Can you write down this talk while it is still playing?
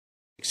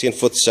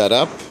16-foot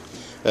setup.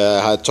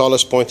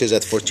 Tallest point is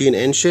at 14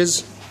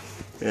 inches.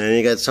 And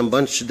you got some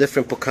bunch of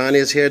different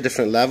Pucanis here,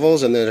 different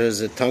levels, and then there's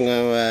a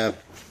Tonga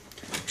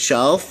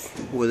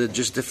shelf with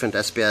just different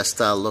SBS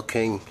style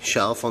looking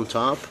shelf on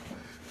top.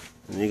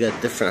 And you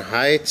got different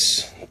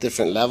heights,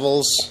 different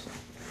levels.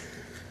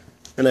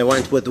 And I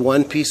went with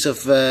one piece of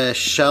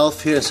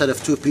shelf here instead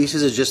of two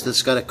pieces.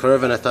 It's got a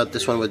curve, and I thought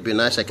this one would be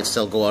nice. I could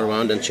still go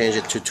around and change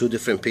it to two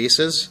different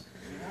pieces.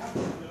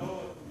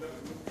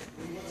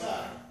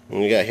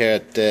 And you got here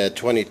at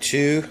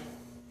 22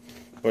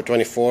 or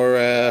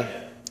 24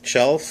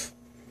 shelf,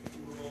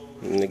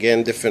 and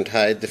again different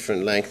height,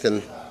 different length,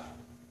 and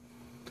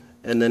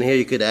then here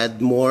you could add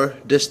more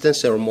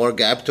distance or more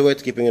gap to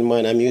it, keeping in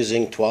mind I'm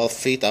using 12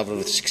 feet out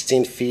of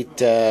 16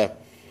 feet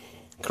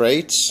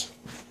crates.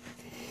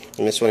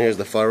 And this one here is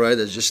the far right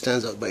that just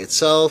stands out by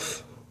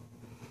itself.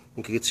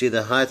 You can see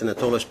the height, and the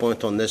tallest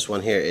point on this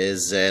one here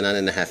is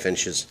 9.5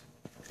 inches.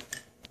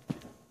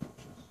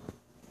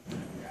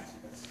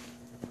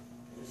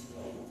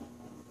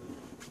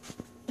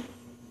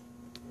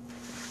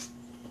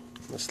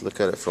 Let's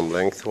look at it from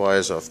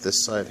lengthwise off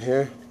this side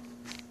here.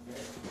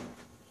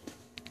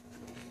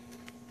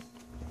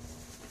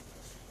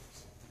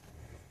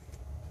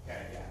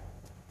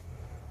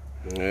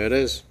 There it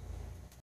is.